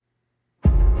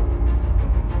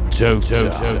Toke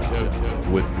Talk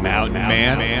with Mountain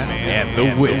Man and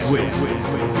the Wizard.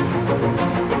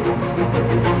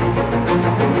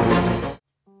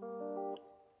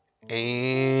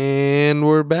 And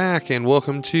we're back, and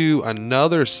welcome to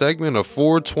another segment of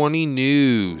 420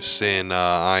 News. And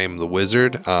I am the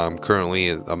Wizard. Currently,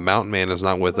 a Mountain Man is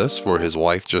not with us, for his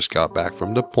wife just got back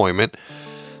from deployment.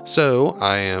 So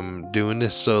I am doing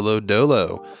this solo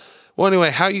dolo. Well,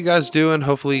 anyway, how you guys doing?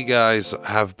 Hopefully you guys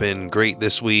have been great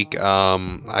this week.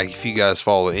 If you guys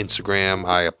follow Instagram,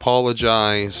 I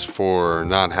apologize for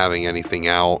not having anything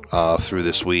out through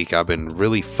this week. I've been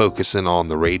really focusing on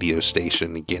the radio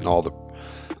station and getting all the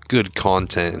good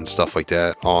content and stuff like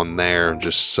that on there,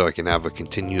 just so I can have a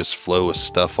continuous flow of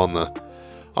stuff on the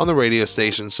radio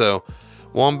station. So,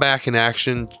 well, I'm back in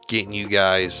action, getting you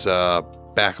guys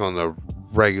back on the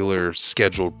regular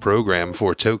scheduled program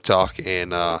for Toke Talk,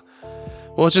 and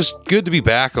well, it's just good to be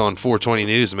back on 420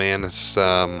 News, man.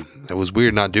 It was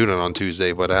weird not doing it on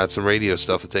Tuesday, but I had some radio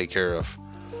stuff to take care of.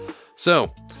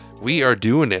 So, we are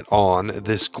doing it on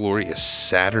this glorious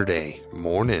Saturday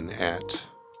morning at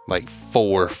like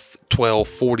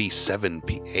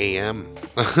 12:47 a.m.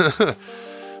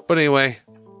 But anyway,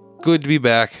 good to be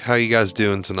back. How you guys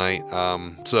doing tonight?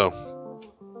 So,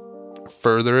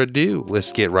 further ado,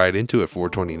 let's get right into it.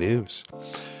 420 News.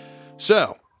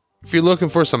 So, if you're looking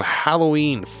for some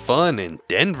Halloween fun in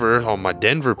Denver, all my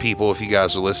Denver people, if you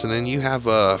guys are listening, you have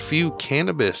a few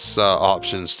cannabis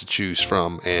options to choose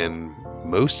from, and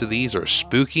most of these are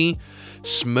spooky,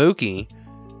 smoky,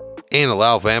 and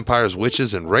allow vampires,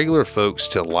 witches, and regular folks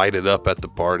to light it up at the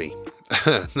party.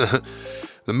 The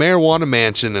Marijuana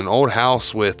Mansion, an old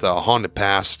house with a haunted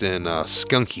past and a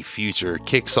skunky future,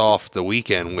 kicks off the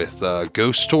weekend with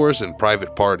ghost tours and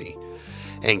private party.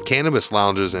 And cannabis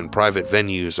lounges and private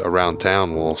venues around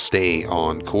town will stay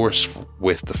on course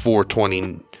with the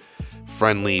 420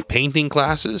 friendly painting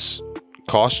classes,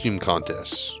 costume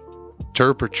contests,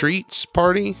 Terp Retreats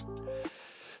party.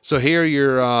 So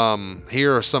here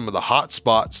are some of the hot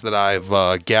spots that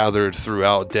I've gathered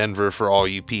throughout Denver for all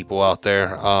you people out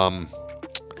there.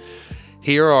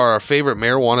 Here are our favorite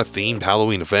marijuana-themed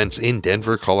Halloween events in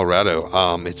Denver, Colorado.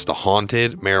 It's the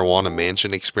Haunted Marijuana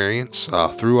Mansion Experience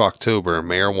through October.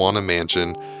 Marijuana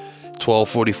Mansion,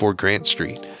 1244 Grant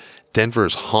Street.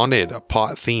 Denver's Haunted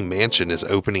Pot-themed mansion is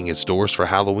opening its doors for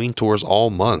Halloween tours all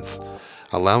month,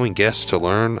 allowing guests to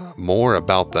learn more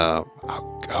about the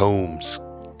home's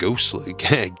ghastly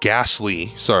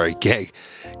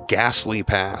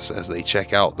past as they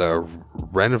check out the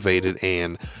renovated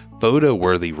and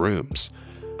photo-worthy rooms.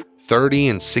 30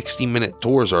 and 60-minute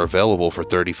tours are available for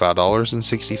 $35 and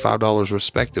 $65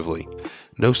 respectively.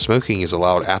 No smoking is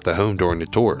allowed at the home during the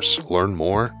tours. Learn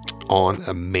more on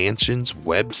a mansion's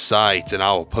website, and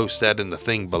I will post that in the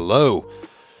thing below.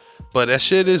 But that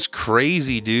shit is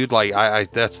crazy, dude. Like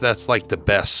that's like the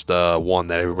best one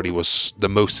that everybody was the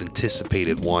most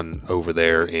anticipated one over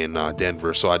there in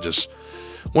Denver. So I just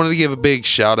wanted to give a big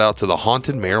shout out to the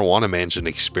Haunted Marijuana Mansion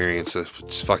Experience.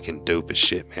 It's fucking dope as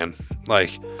shit, man.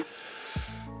 Like,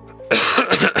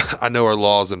 I know our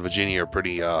laws in Virginia are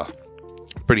pretty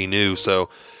new, so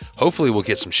hopefully we'll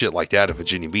get some shit like that at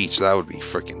Virginia Beach. That would be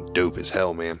freaking dope as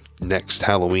hell, man. Next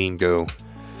Halloween, go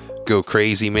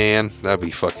crazy, man. That'd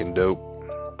be fucking dope.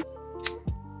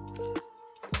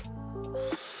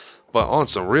 But on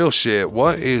some real shit,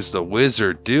 what is the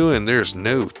Wizard doing? There's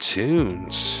no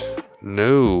tunes.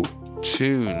 No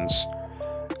tunes.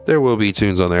 There will be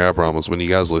tunes on there, I promise. When you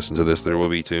guys listen to this, there will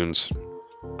be tunes.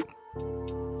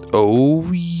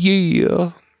 Oh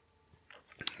yeah.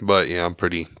 But yeah, I'm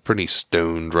pretty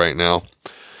stoned right now.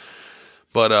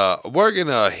 But we're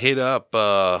gonna hit up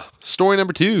story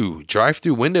number 2.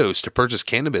 Drive-through windows to purchase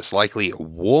cannabis likely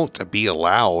won't be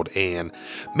allowed, and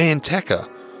Manteca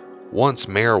wants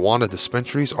marijuana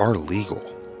dispensaries are legal.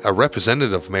 A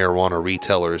representative of marijuana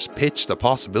retailers pitched the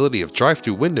possibility of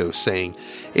drive-through windows, saying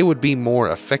it would be more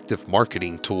effective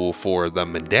marketing tool for the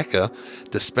Manteca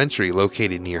dispensary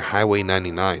located near Highway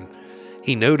 99.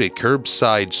 He noted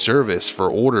curbside service for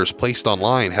orders placed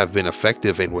online have been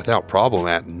effective and without problem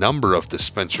at a number of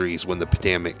dispensaries when the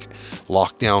pandemic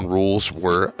lockdown rules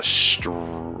were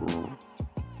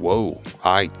Whoa,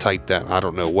 I typed that. I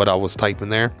don't know what I was typing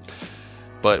there,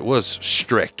 but it was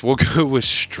strict. We'll go with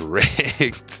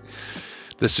strict.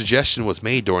 The suggestion was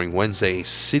made during Wednesday's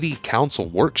City Council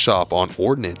workshop on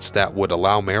ordinance that would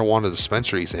allow marijuana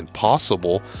dispensaries and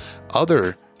possible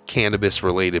other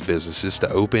cannabis-related businesses to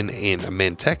open in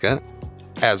Manteca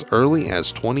as early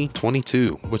as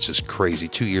 2022, which is crazy.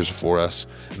 2 years before us.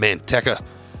 Manteca.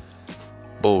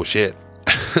 Bullshit.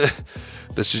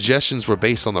 The suggestions were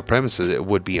based on the premise that it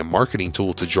would be a marketing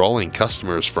tool to draw in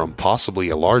customers from possibly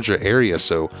a larger area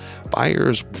so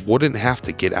buyers wouldn't have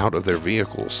to get out of their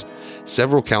vehicles.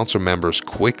 Several council members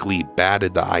quickly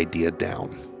batted the idea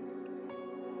down.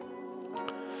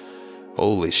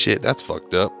 Holy shit, that's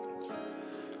fucked up.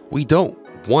 We don't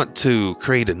want to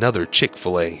create another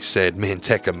Chick-fil-A, said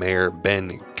Manteca Mayor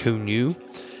Ben Cunyu,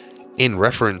 in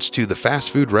reference to the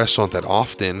fast food restaurant that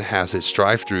often has its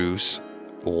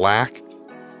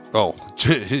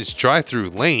its drive-through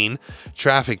lane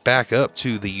traffic back up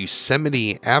to the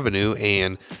Yosemite Avenue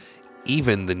and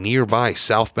even the nearby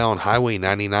southbound Highway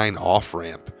 99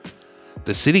 off-ramp.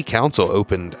 The city council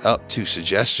opened up to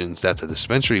suggestions that the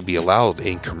dispensary be allowed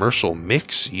in commercial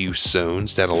mixed-use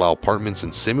zones that allow apartments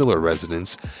and similar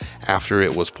residents after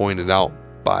it was pointed out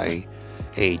by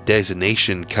a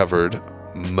designation covered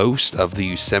most of the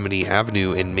Yosemite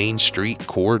Avenue and Main Street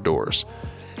corridors.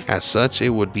 As such, it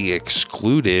would be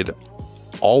excluded at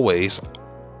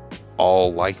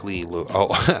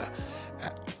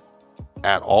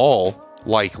all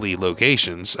likely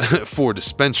locations for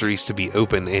dispensaries to be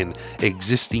open in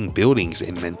existing buildings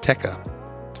in Manteca.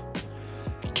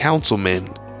 Councilman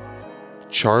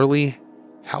Charlie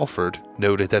Halford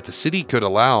noted that the city could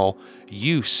allow such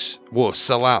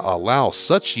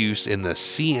use in the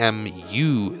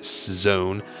CMU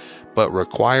zone, but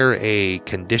require a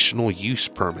conditional use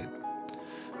permit.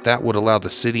 That would allow the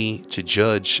city to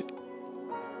judge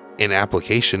an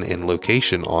application and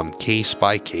location on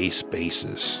case-by-case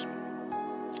basis.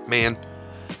 Man,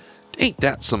 ain't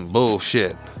that some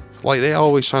bullshit? Like, they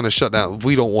always trying to shut down.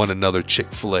 We don't want another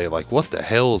Chick-fil-A. Like, what the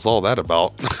hell is all that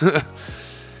about?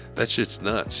 That shit's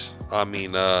nuts. I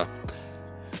mean,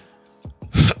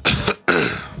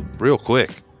 real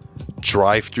quick,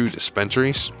 drive-through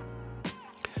dispensaries.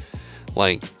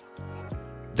 Like,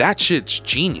 that shit's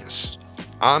genius.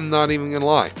 I'm not even gonna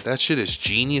lie. That shit is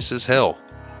genius as hell.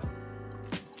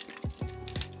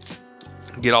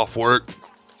 Get off work,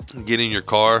 get in your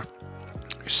car,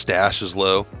 your stash is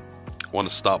low, want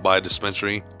to stop by a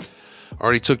dispensary,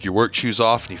 already took your work shoes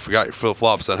off and you forgot your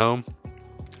flip-flops at home.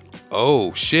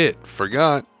 Oh shit,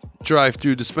 forgot.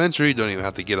 Drive-through dispensary, don't even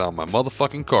have to get out of my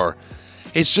motherfucking car.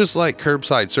 It's just like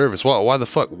curbside service. Why the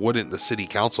fuck wouldn't the city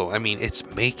council? I mean, it's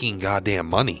making goddamn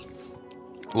money.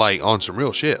 Like, on some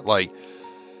real shit. Like,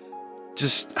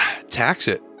 just tax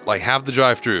it. Like, have the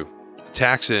drive-through,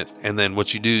 tax it, and then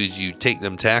what you do is you take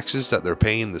them taxes that they're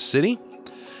paying the city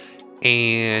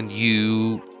and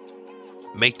you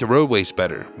make the roadways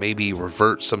better. Maybe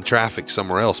revert some traffic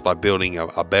somewhere else by building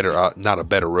a better, not a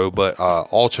better road, but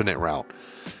alternate route.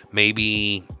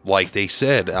 Maybe, like they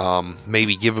said,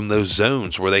 maybe give them those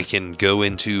zones where they can go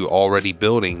into already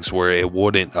buildings where it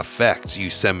wouldn't affect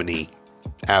Yosemite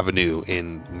Avenue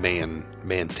in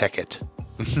Nantucket.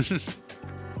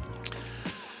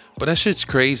 But that shit's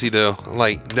crazy though.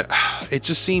 Like, it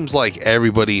just seems like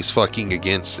everybody's fucking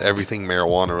against everything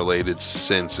marijuana related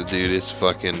since, dude. It's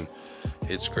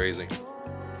crazy.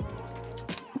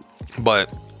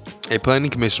 But a planning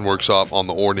commission workshop on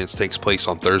the ordinance takes place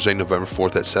on Thursday, November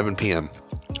 4th at 7 p.m.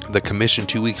 The commission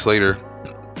 2 weeks later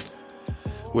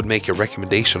would make a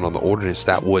recommendation on the ordinance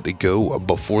that would go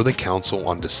before the council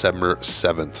on December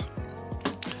 7th.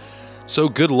 So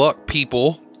good luck,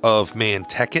 people of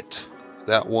Nantucket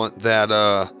that want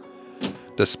that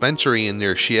dispensary in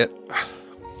their shit.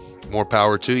 More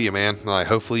power to you, man. Like,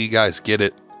 hopefully you guys get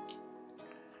it.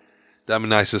 That'd be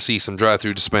nice to see some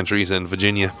drive-through dispensaries in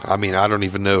Virginia. I mean, I don't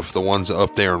even know if the ones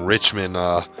up there in Richmond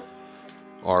are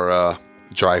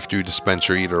drive-through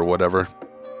dispensary or whatever.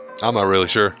 I'm not really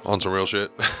sure on some real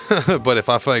shit. But if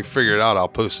I figure it out, I'll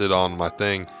post it on my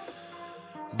thing.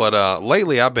 But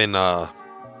lately I've been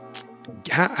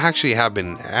actually have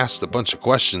been asked a bunch of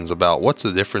questions about what's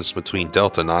the difference between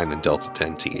Delta 9 and Delta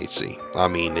 10 THC. I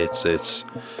mean,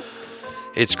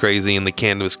 it's crazy in the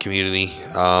cannabis community.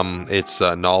 It's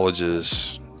knowledge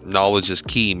is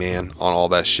key, man, on all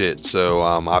that shit. So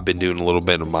I've been doing a little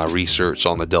bit of my research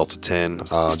on the Delta 10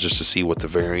 just to see what the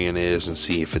variant is and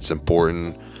see if it's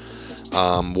important.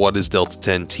 What is Delta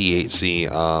 10 THC?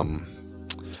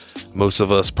 Most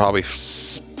of us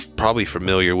probably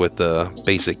familiar with the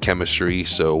basic chemistry,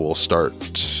 so we'll start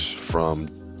from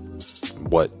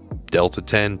what Delta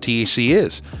 10 THC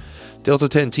is. Delta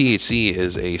 10 THC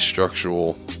is a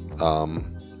structural,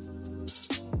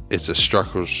 it's a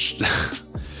structural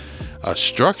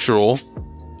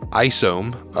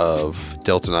isome of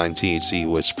Delta 9 THC,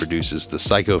 which produces the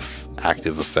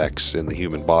psychoactive effects in the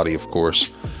human body, of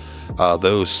course.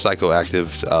 Those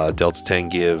psychoactive Delta 10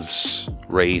 gives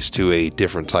rise to a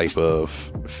different type of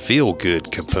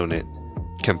feel-good component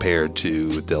compared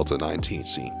to Delta 9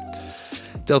 THC.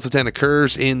 Delta 10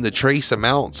 occurs in the trace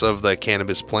amounts of the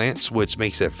cannabis plants, which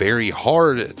makes it very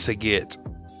hard to get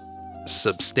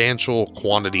substantial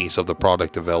quantities of the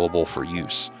product available for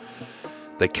use.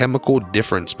 The chemical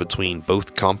difference between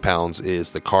both compounds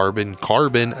is the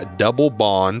carbon-carbon double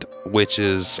bond, which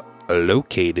is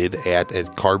located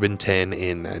at carbon 10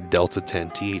 in delta 10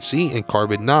 THC and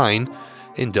carbon 9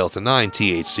 in delta 9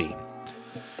 THC.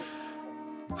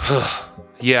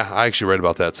 Yeah, I actually read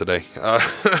about that today.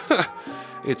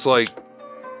 It's like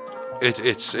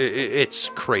it's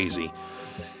crazy.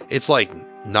 It's like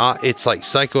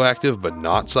psychoactive but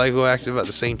not psychoactive at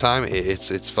the same time.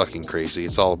 It's fucking crazy.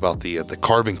 It's all about the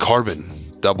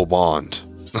carbon-carbon double bond.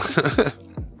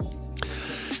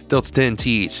 Delta 10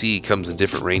 THC comes in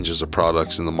different ranges of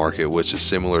products in the market, which is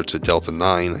similar to Delta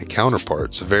 9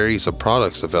 counterparts. Various of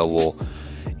products available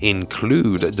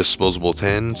include disposable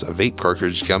 10s, vape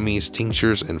cartridge, gummies,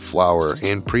 tinctures, and flour,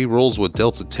 and pre-rolls with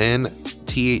Delta 10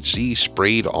 THC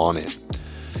sprayed on it.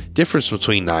 Difference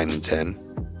between 9 and 10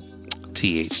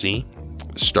 THC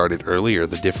started earlier.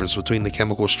 The difference between the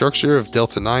chemical structure of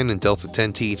Delta 9 and Delta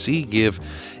 10 THC give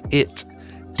it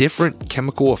different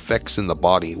chemical effects in the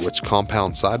body, which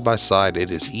compound side by side.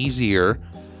 It is easier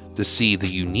to see the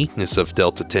uniqueness of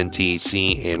Delta 10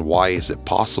 THC and why is it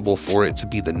possible for it to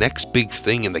be the next big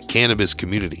thing in the cannabis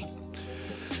community.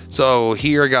 So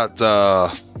here I got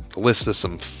a list of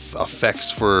some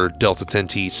effects for Delta 10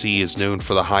 THC. Is known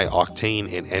for the high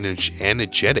octane and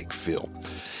energetic feel.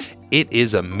 It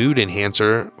is a mood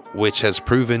enhancer, which has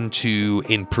proven to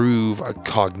improve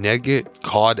cognitive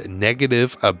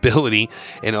ability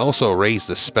and also raise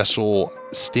the special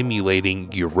stimulating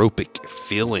europic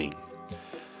feeling.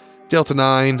 Delta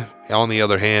 9, on the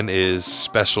other hand, is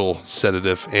special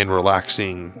sedative and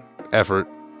relaxing effort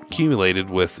accumulated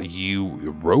with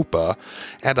Europa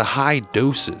at a high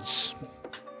doses.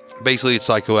 Basically, it's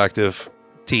psychoactive.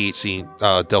 THC,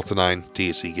 Delta 9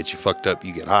 THC gets you fucked up,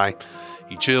 you get high,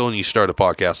 you chill, and you start a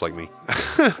podcast like me.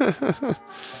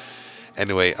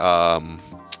 Anyway,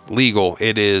 legal.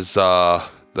 It is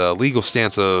the legal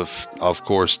stance of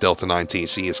course, Delta 9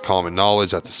 THC is common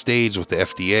knowledge at the stage, with the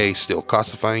FDA still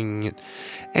classifying it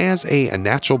as a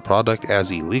natural product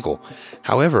as illegal.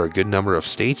 However, a good number of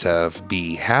states have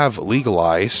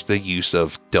legalized the use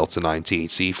of Delta 9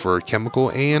 THC for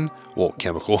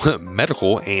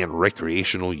medical and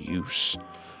recreational use.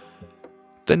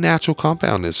 The natural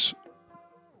compound is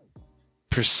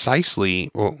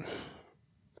precisely, I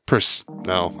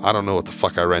don't know what the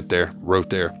fuck I wrote there.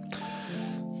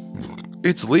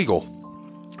 It's legal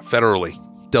federally.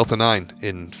 Delta 9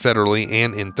 federally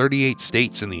and in 38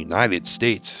 states in the United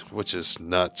States, which is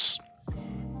nuts.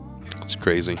 It's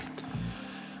crazy.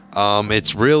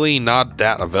 It's really not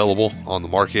that available on the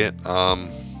market.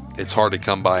 It's hard to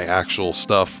come by actual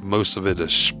stuff. Most of it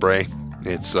is spray.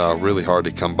 It's really hard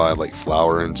to come by like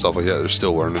flour and stuff like that. They're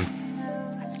still learning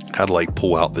how to like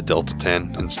pull out the Delta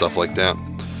 10 and stuff like that.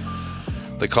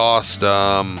 The cost,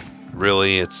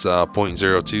 really, it's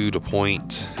 0.02 to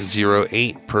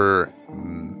 0.08 per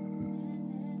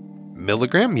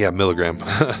milligram. Yeah, milligram.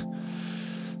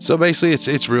 So basically,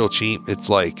 it's real cheap. It's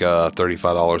like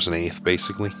 $35 an eighth,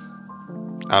 basically.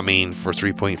 I mean, for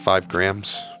 3.5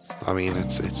 grams. I mean,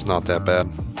 it's not that bad.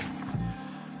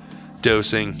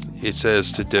 Dosing, it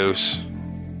says to dose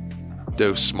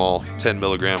small, 10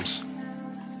 milligrams.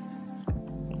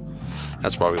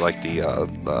 That's probably like the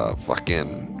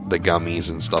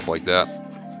gummies and stuff like that.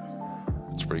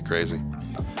 It's pretty crazy.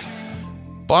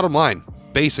 Bottom line,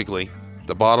 basically,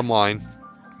 the bottom line,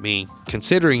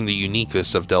 considering the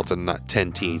uniqueness of Delta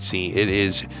 10 THC, it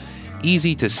is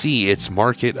easy to see its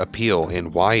market appeal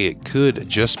and why it could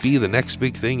just be the next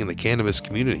big thing in the cannabis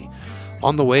community.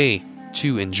 On the way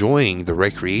to enjoying the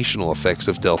recreational effects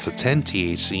of Delta 10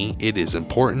 THC, it is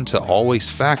important to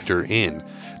always factor in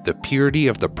the purity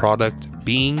of the product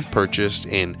being purchased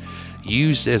and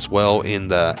used, as well in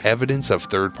the evidence of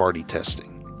third-party testing.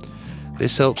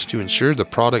 This helps to ensure the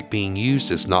product being used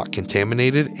is not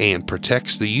contaminated and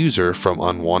protects the user from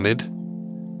unwanted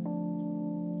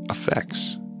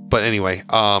effects. But anyway,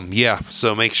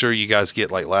 so make sure you guys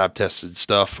get like lab tested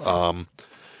stuff.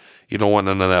 You don't want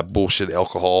none of that bullshit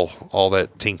alcohol, all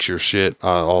that tincture shit.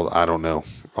 I don't know.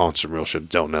 On some real shit,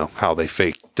 don't know how they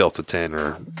fake Delta 10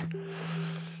 or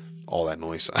all that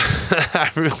noise. I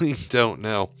really don't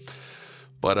know.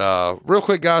 But real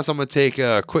quick, guys, I'm going to take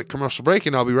a quick commercial break,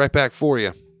 and I'll be right back for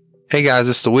you. Hey, guys,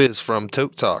 it's the Wiz from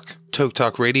Toke Talk. Toke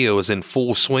Talk Radio is in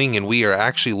full swing, and we are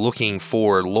actually looking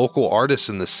for local artists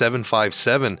in the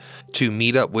 757 to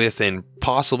meet up with and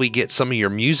possibly get some of your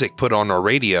music put on our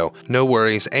radio. No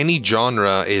worries, any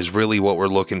genre is really what we're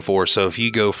looking for. So if you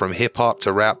go from hip hop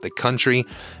to rap to country,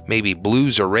 maybe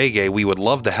blues or reggae, we would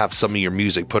love to have some of your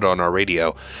music put on our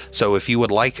radio. So if you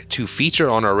would like to feature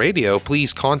on our radio,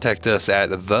 please contact us at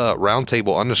the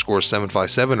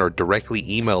roundtable_757 or directly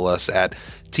email us at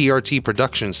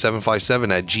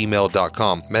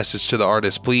trtproduction757@gmail.com. Message to the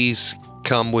artist, please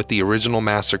come with the original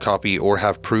master copy or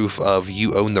have proof of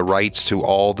you own the rights to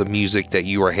all the music that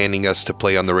you are handing us to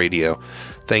play on the radio.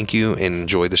 Thank you and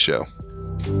enjoy the show.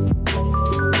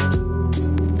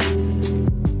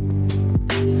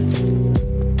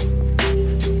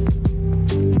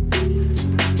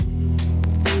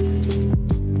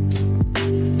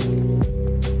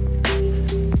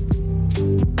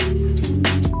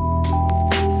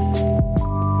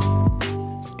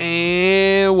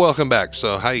 Welcome back.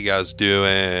 So how you guys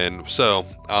doing? So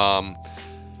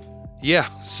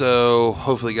so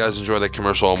hopefully you guys enjoy that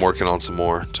commercial. I'm working on some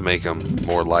more to make them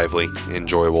more lively,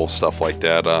 enjoyable, stuff like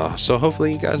that. So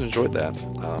hopefully you guys enjoyed that.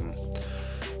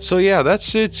 That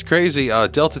shit's crazy.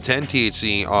 Delta 10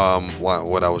 THC,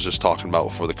 what I was just talking about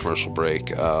before the commercial break.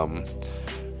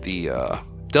 The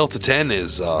Delta 10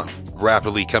 is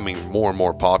rapidly becoming more and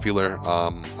more popular.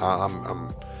 I'm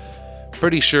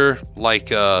pretty sure,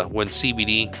 when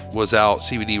CBD was out,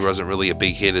 CBD wasn't really a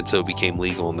big hit until it became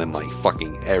legal, and then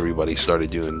fucking everybody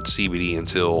started doing CBD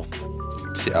until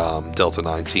Delta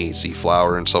 9 THC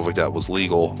flower and stuff like that was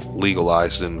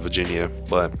legalized in Virginia.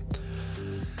 But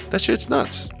that shit's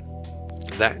nuts.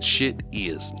 That shit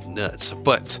is nuts.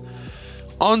 But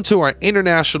on to our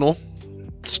international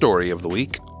story of the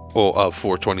week. Of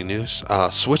 420 News,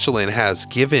 Switzerland has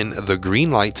given the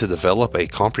green light to develop a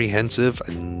comprehensive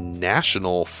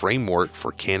national framework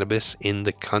for cannabis in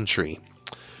the country.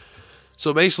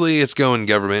 So basically, it's going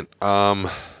government.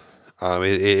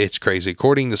 It's crazy.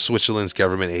 According to Switzerland's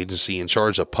government agency in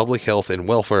charge of public health and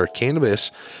welfare, cannabis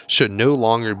should no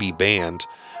longer be banned,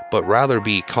 but rather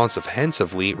be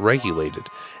comprehensively regulated.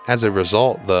 As a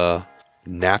result, the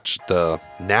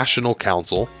National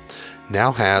Council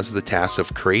now has the task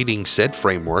of creating said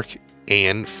framework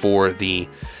and for the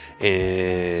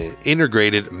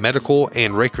integrated medical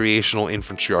and recreational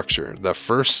infrastructure. The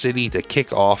first city to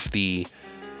kick off the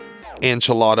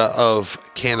enchilada of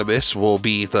cannabis will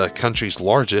be the country's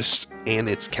largest and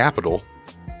its capital,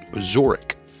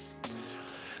 Zurich.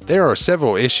 There are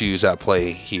several issues at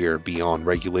play here beyond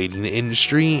regulating the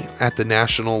industry at the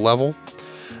national level,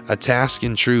 a task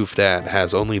in truth that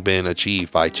has only been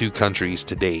achieved by two countries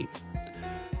to date,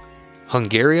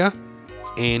 Hungary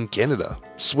and Canada.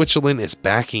 Switzerland is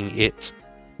backing it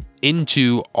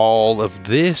into all of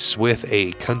this with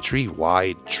a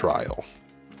countrywide trial.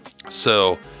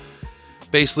 So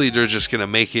basically, they're just going to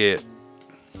make it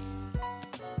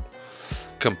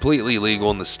completely legal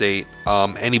in the state.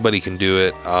 Anybody can do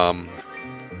it.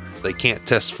 They can't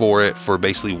test for it for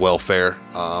basically welfare.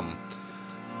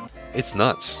 It's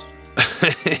nuts.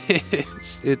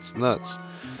 It's nuts.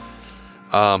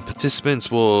 Participants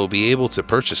will be able to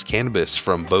purchase cannabis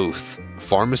from both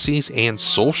pharmacies and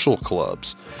social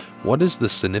clubs. What is the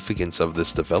significance of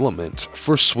this development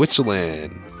for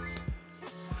Switzerland?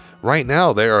 Right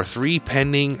now, there are 3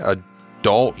 pending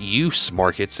adult use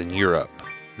markets in Europe.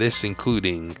 This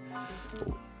including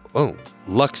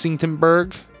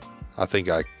Luxembourg. I think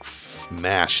I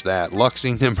mashed that.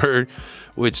 Luxembourg,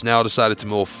 which now decided to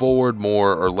move forward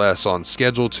more or less on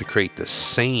schedule to create the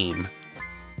same,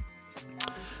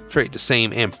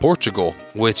 and Portugal,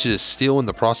 which is still in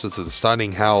the process of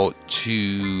deciding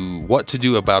what to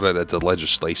do about it at the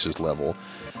legislative level.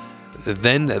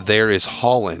 Then there is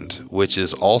Holland, which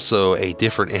is also a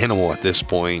different animal at this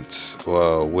point,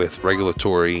 with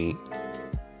regulatory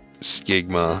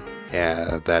schema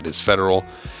that is federal,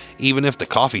 even if the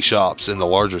coffee shops in the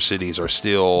larger cities are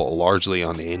still largely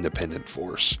on the independent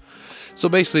force. So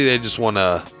basically, they just want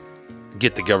to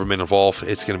get the government involved.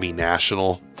 It's going to be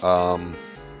national,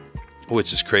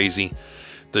 which is crazy.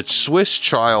 The Swiss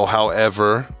trial,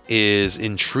 however, is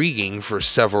intriguing for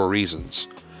several reasons.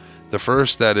 The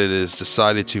first, that it is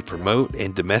decided to promote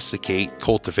and domesticate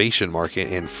cultivation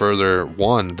market, and further,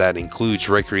 one that includes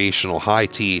recreational high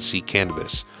THC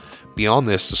cannabis. Beyond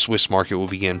this, the Swiss market will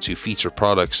begin to feature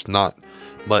products not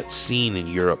much seen in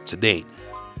Europe to date,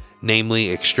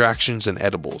 namely extractions and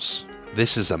edibles.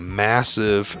 This is a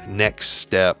massive next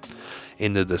step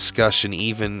in the discussion,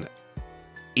 even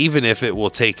if it will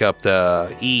take up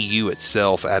the EU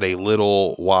itself at a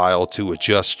little while to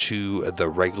adjust to the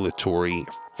regulatory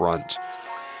front.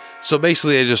 So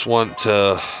basically, they just want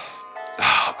to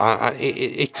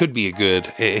it could be a good.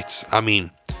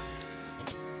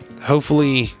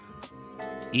 Hopefully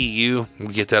EU will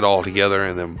get that all together,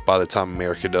 and then by the time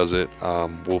America does it,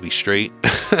 we'll be straight.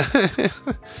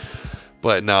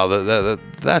 But no,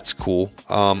 that's cool.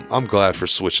 I'm glad for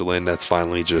Switzerland. That's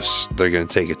finally they're going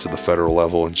to take it to the federal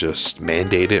level and just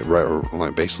mandate it, right? Or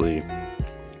like basically,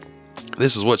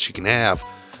 this is what you can have.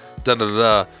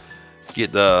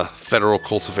 Get the federal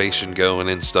cultivation going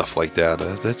and stuff like that.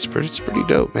 It's pretty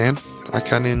dope, man. I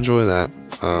kind of enjoy that.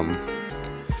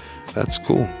 That's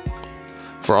cool.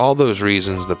 For all those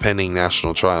reasons, the pending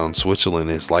national trial in Switzerland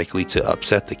is likely to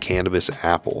upset the cannabis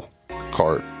apple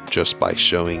cart just by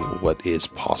showing what is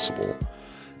possible.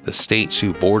 The states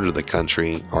who border the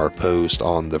country are posed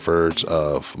on the verge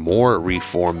of more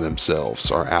reform themselves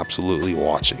are absolutely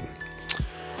watching.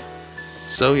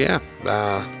 So yeah,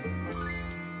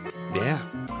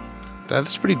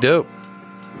 that's pretty dope.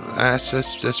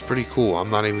 That's pretty cool. I'm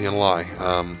not even gonna lie.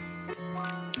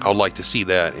 I would like to see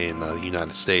that in the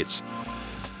United States.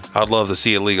 I'd love to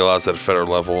see it legalized at a federal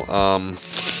level.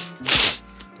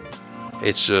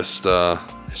 It's just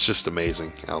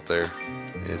amazing out there.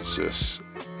 It's just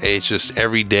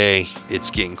every day it's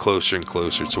getting closer and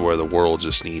closer to where the world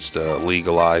just needs to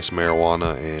legalize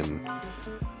marijuana and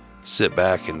sit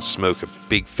back and smoke a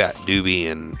big fat doobie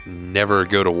and never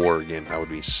go to war again. That would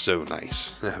be so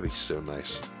nice. That'd be so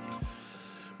nice.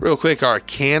 Real quick, our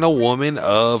Canna Woman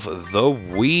of the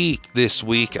Week this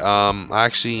week.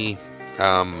 Actually,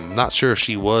 not sure if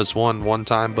she was one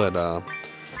time, but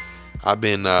I've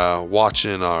been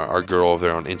watching our girl over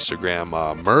there on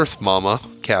Instagram, Mirth Mama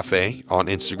Cafe on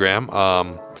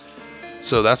Instagram.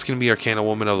 So that's going to be our Canna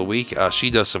Woman of the Week. She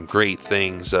does some great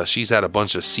things. She's had a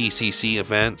bunch of CCC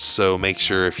events, so make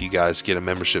sure if you guys get a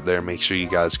membership there, make sure you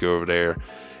guys go over there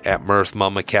at Mirth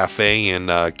Mama Cafe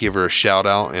and give her a shout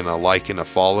out and a like and a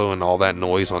follow and all that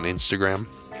noise on Instagram.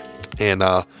 And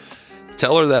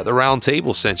tell her that the Round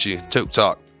Table sent you, Toke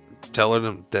Talk. Tell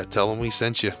them we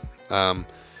sent you.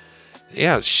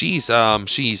 Yeah, she's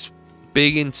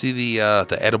big into the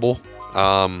edible.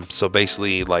 So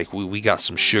basically, like we got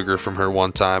some sugar from her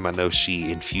one time. I know she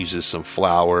infuses some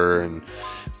flour and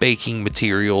baking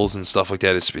materials and stuff like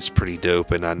that. It's pretty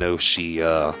dope, and I know she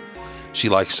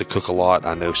likes to cook a lot.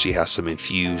 I know she has some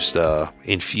infused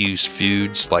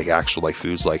foods, like actual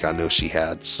foods. Like I know she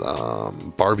had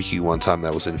some barbecue one time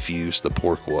that was infused. The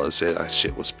pork was.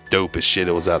 Shit was dope as shit.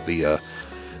 It was at the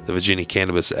Virginia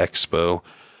Cannabis Expo.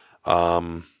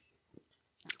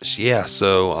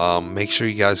 So make sure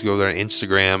you guys go there on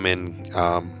Instagram and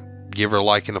give her a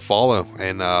like and a follow.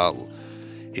 And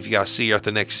if you guys see her at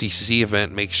the next CCC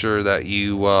event, make sure that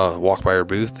you walk by her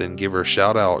booth and give her a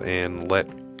shout out and let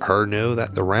her know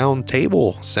that the Round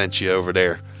Table sent you over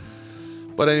there.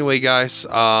 But anyway, guys,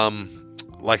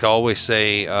 like I always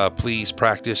say, please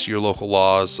practice your local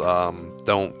laws.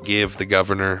 Don't give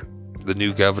the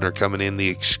new governor coming in, the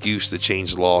excuse to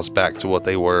change the laws back to what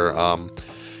they were.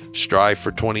 Strive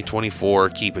for 2024,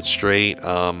 keep it straight,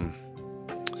 and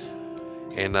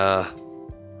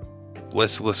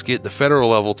let's get the federal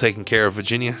level taken care of.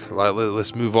 Virginia,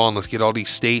 let's move on. Let's get all these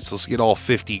states. Let's get all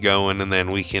 50 going, and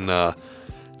then we can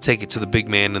take it to the big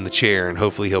man in the chair, and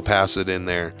hopefully he'll pass it in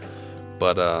there.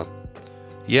 But the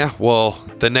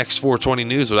next 420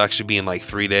 news would actually be in like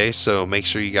 3 days, so make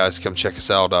sure you guys come check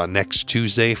us out next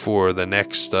Tuesday for the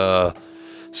next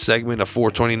segment of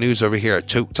 420 news over here at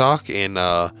Toke Talk. And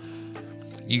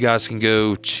you guys can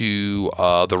go to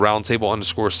the Roundtable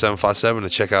 _757 to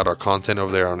check out our content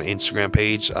over there on the Instagram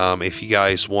page. If you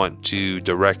guys want to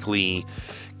directly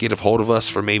get a hold of us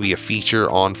for maybe a feature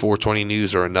on 420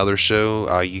 News or another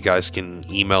show, you guys can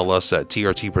email us at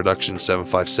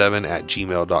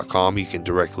trtproduction757@gmail.com. You can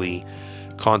directly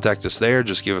contact us there.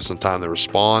 Just give us some time to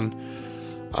respond.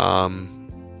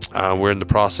 We're in the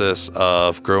process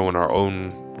of growing our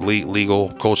own legal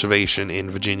cultivation in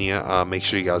Virginia. Make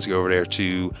sure you guys go over there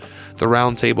to the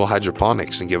Roundtable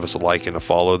Hydroponics and give us a like and a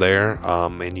follow there.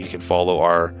 And you can follow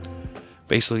our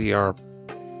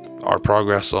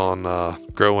progress on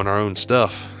growing our own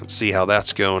stuff and see how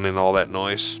that's going and all that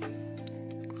noise.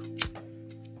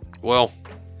 Well,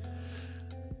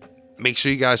 make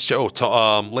sure you guys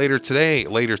later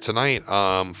tonight,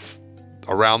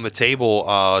 Around the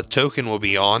Table, Token will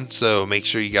be on, so make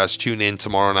sure you guys tune in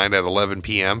tomorrow night at 11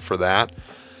 p.m. for that.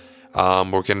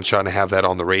 We're going to try to have that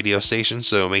on the radio station,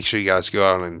 so make sure you guys go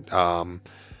out and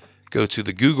go to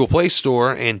the Google Play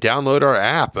Store and download our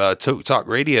app, Toke Talk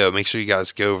Radio. Make sure you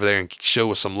guys go over there and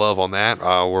show us some love on that.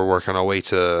 We're working our way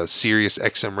to Sirius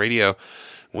XM Radio.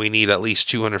 We need at least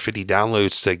 250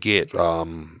 downloads to get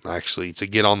on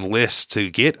the list to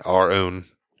get our own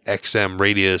XM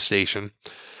radio station.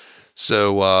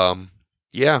 So,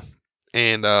 yeah.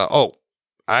 And, I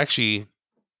actually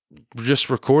just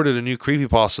recorded a new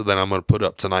creepypasta that I'm going to put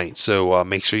up tonight. So,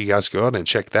 make sure you guys go out and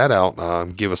check that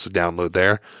out. Give us a download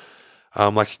there.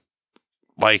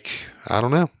 Like, I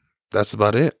don't know. That's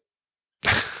about it.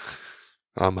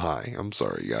 I'm high. I'm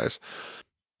sorry, guys.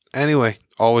 Anyway,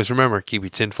 always remember, keep your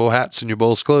tinfoil hats and your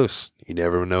bowls close. You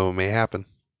never know what may happen.